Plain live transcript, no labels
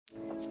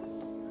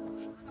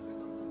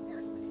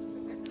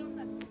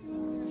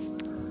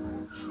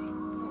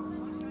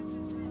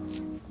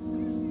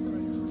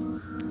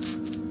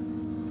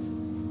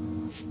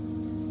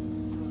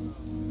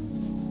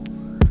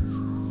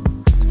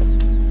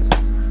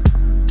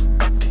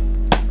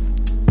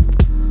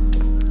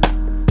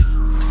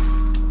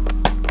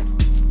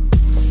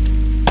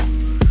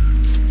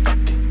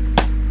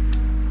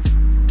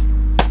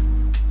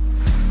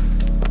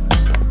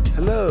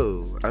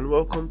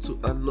welcome to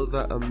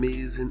another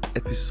amazing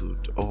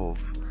episode of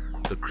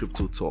the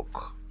Crypto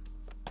Talk.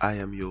 I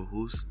am your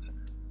host,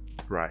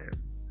 Brian.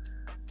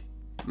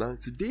 Now, in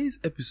today's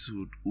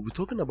episode, we'll be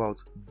talking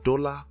about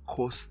dollar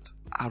cost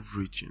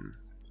averaging.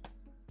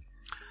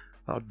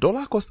 Now,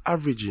 dollar cost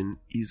averaging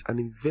is an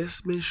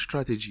investment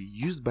strategy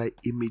used by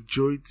a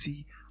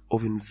majority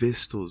of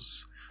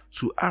investors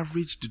to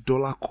average the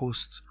dollar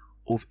cost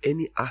of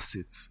any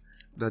assets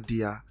that they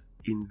are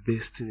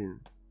investing in.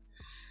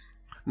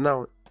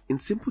 Now, in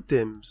simple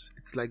terms,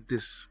 it's like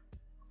this.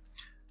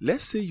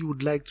 Let's say you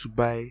would like to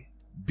buy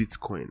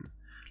Bitcoin.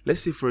 Let's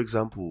say, for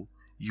example,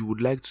 you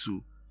would like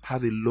to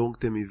have a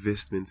long-term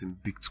investment in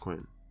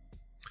Bitcoin.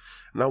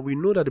 Now, we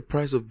know that the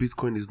price of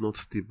Bitcoin is not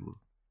stable.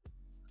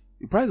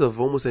 The price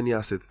of almost any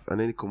asset and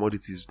any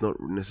commodity is not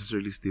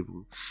necessarily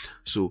stable.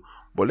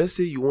 But let's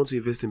say you want to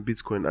invest in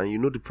Bitcoin and you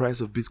know the price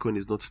of Bitcoin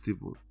is not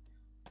stable.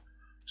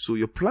 So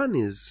your plan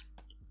is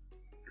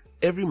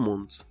every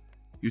month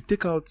you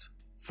take out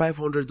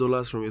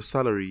 $500 from your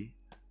salary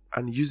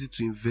and use it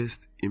to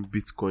invest in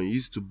Bitcoin,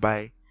 use it to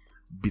buy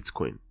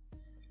Bitcoin.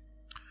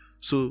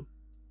 So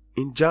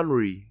in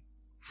January,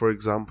 for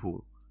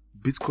example,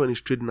 Bitcoin is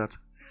trading at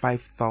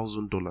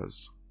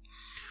 $5,000.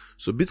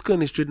 So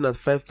Bitcoin is trading at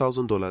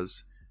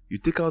 $5,000. You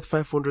take out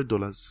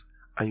 $500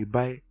 and you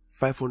buy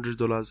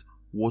 $500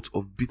 worth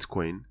of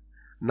Bitcoin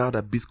now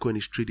that Bitcoin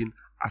is trading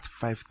at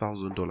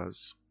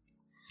 $5,000.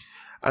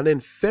 And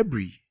then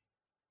February,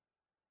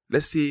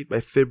 let's say by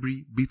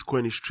February,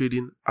 Bitcoin is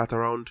trading at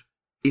around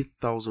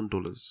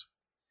 $8,000.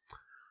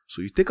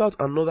 So you take out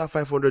another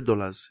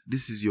 $500.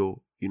 This is your,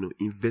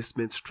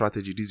 investment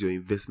strategy. This is your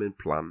investment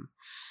plan.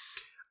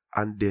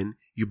 And then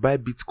you buy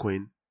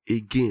Bitcoin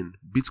again.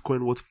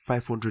 Bitcoin worth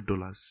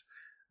 $500.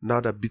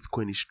 Now that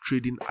Bitcoin is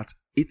trading at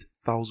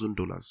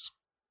 $8,000.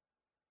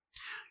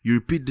 You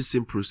repeat the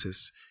same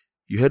process.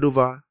 You head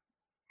over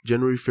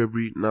January,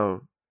 February.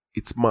 Now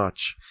it's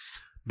March.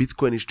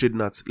 Bitcoin is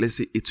trading at, let's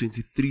say,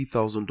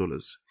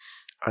 $23,000.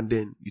 And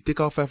then you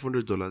take out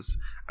 $500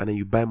 and then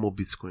you buy more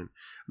Bitcoin.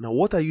 Now,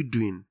 what are you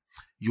doing?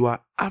 You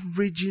are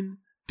averaging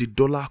the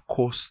dollar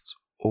cost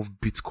of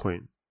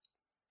Bitcoin.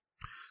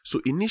 So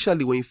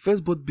initially, when you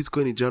first bought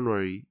Bitcoin in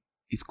January,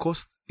 it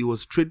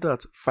was trading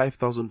at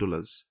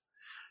 $5,000.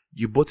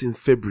 You bought in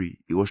February,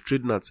 it was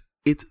trading at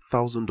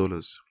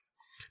 $8,000.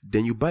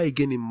 Then you buy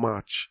again in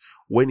March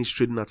when it's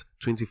trading at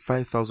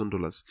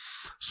 $25,000.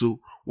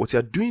 So what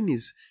you're doing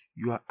is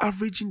you are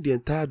averaging the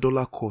entire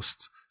dollar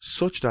cost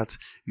such that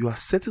you are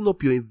setting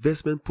up your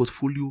investment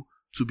portfolio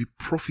to be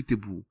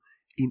profitable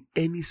in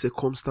any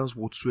circumstance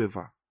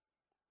whatsoever.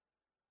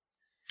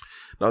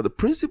 Now, the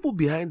principle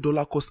behind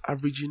dollar cost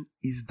averaging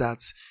is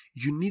that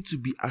you need to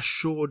be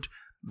assured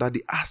that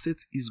the asset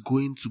is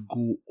going to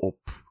go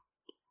up.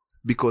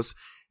 Because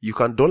you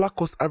can dollar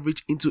cost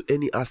average into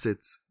any asset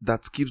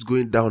that keeps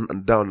going down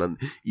and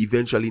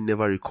eventually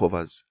never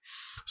recovers.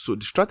 So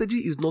the strategy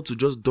is not to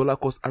just dollar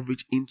cost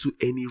average into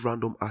any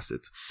random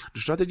asset.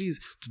 The strategy is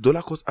to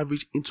dollar cost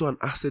average into an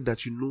asset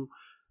that you know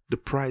the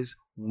price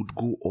would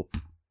go up.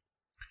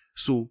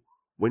 So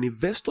when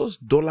investors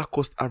dollar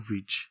cost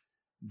average,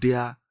 they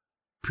are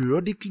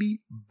periodically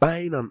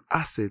buying an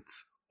asset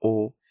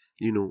or,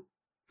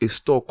 a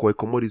stock or a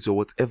commodity or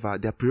whatever.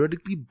 They are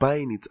periodically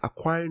buying it,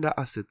 acquiring that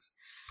asset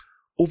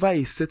over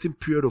a certain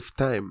period of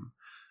time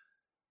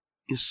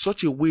in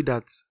such a way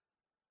that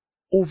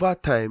over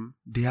time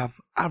they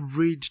have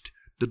averaged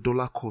the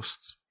dollar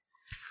cost.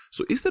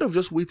 So instead of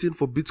just waiting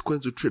for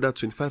Bitcoin to trade at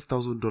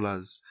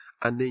 $25,000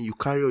 and then you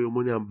carry all your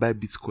money and buy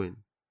Bitcoin,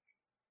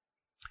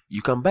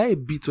 you can buy a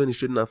bit when it's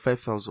trading at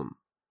 $5,000,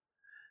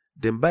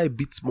 then buy a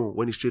bit more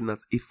when it's trading at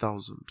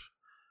 $8,000,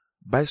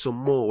 buy some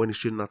more when it's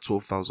trading at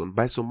 $12,000,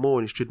 buy some more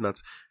when it's trading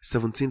at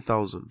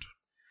 $17,000.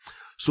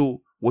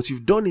 So what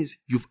you've done is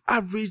you've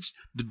averaged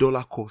the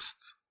dollar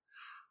cost.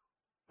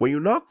 When you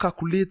now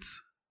calculate,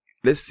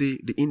 let's say,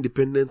 the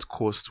independent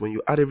cost, when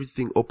you add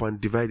everything up and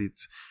divide it,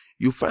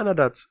 you find out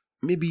that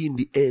maybe in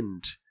the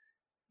end,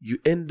 you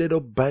ended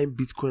up buying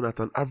Bitcoin at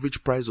an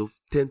average price of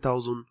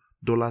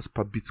 $10,000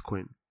 per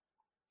Bitcoin.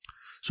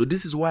 So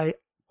this is why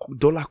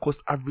dollar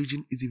cost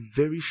averaging is a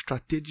very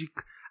strategic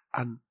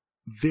and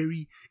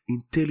very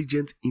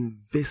intelligent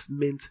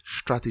investment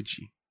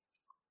strategy.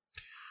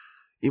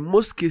 In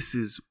most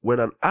cases, when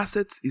an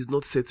asset is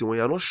not certain, when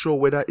you're not sure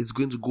whether it's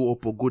going to go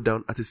up or go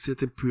down at a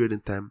certain period in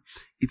time,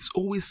 it's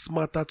always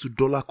smarter to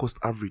dollar cost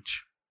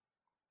average.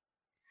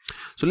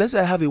 So let's say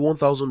I have a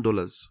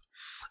 $1,000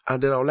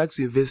 and then I would like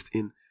to invest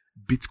in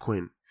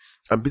Bitcoin,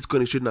 and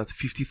Bitcoin is trading at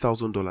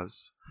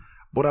 $50,000,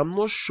 but I'm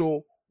not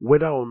sure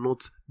whether or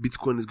not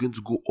Bitcoin is going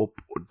to go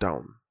up or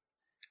down,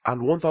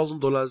 and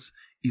 $1,000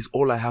 is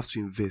all I have to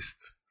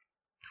invest.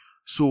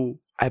 So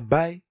I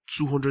buy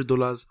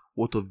 $200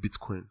 worth of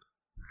Bitcoin.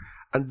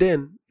 And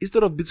then,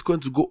 instead of Bitcoin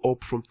to go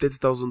up from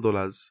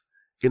 $30,000,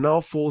 it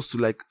now falls to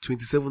like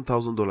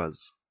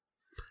 $27,000.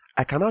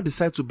 I can now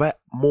decide to buy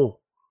more,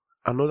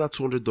 another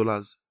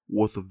 $200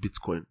 worth of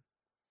Bitcoin.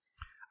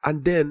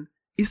 And then,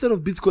 instead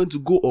of Bitcoin to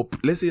go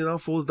up, let's say it now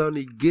falls down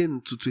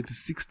again to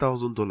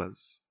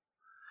 $26,000.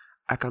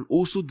 I can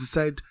also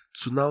decide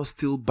to now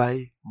still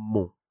buy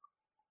more.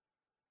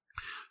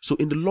 So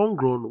in the long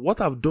run,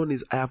 what I've done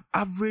is I have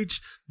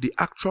averaged the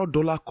actual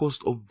dollar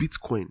cost of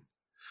Bitcoin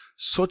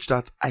such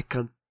that I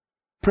can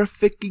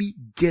perfectly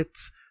get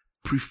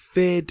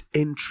preferred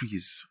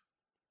entries.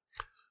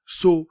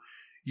 So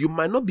you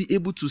might not be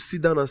able to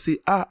sit down and say,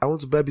 I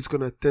want to buy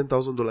Bitcoin at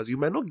 $10,000. You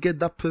might not get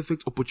that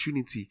perfect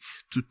opportunity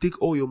to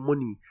take all your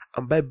money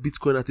and buy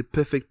Bitcoin at a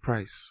perfect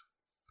price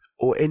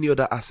or any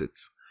other asset.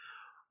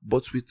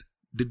 But with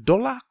the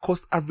dollar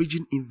cost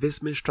averaging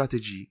investment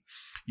strategy,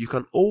 you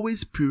can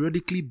always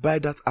periodically buy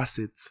that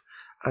asset,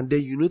 and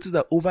then you notice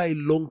that over a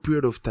long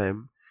period of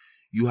time,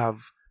 you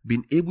have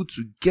been able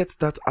to get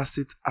that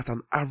asset at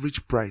an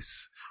average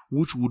price,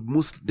 which would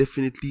most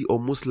definitely or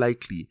most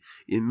likely,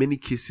 in many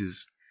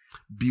cases,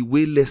 be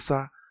way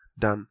lesser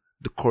than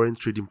the current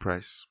trading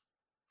price.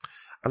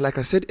 And like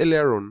I said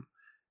earlier on,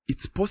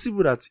 it's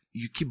possible that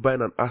you keep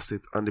buying an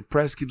asset and the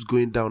price keeps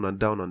going down and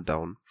down and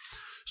down.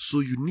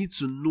 So you need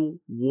to know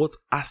what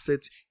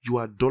asset you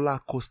are dollar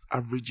cost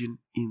averaging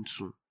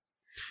into.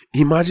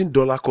 Imagine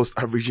dollar cost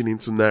averaging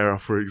into Naira,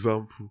 for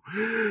example.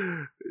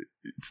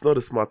 It's not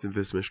a smart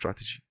investment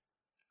strategy.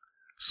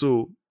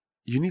 So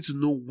you need to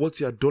know what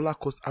you are dollar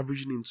cost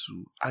averaging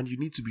into, and you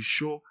need to be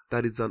sure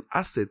that it's an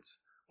asset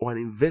or an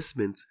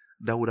investment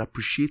that would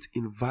appreciate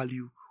in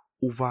value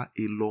over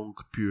a long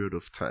period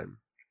of time.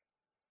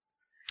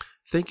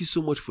 Thank you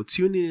so much for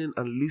tuning in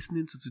and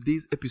listening to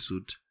today's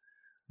episode.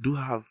 Do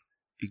have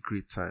a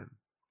great time.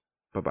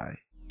 Bye-bye.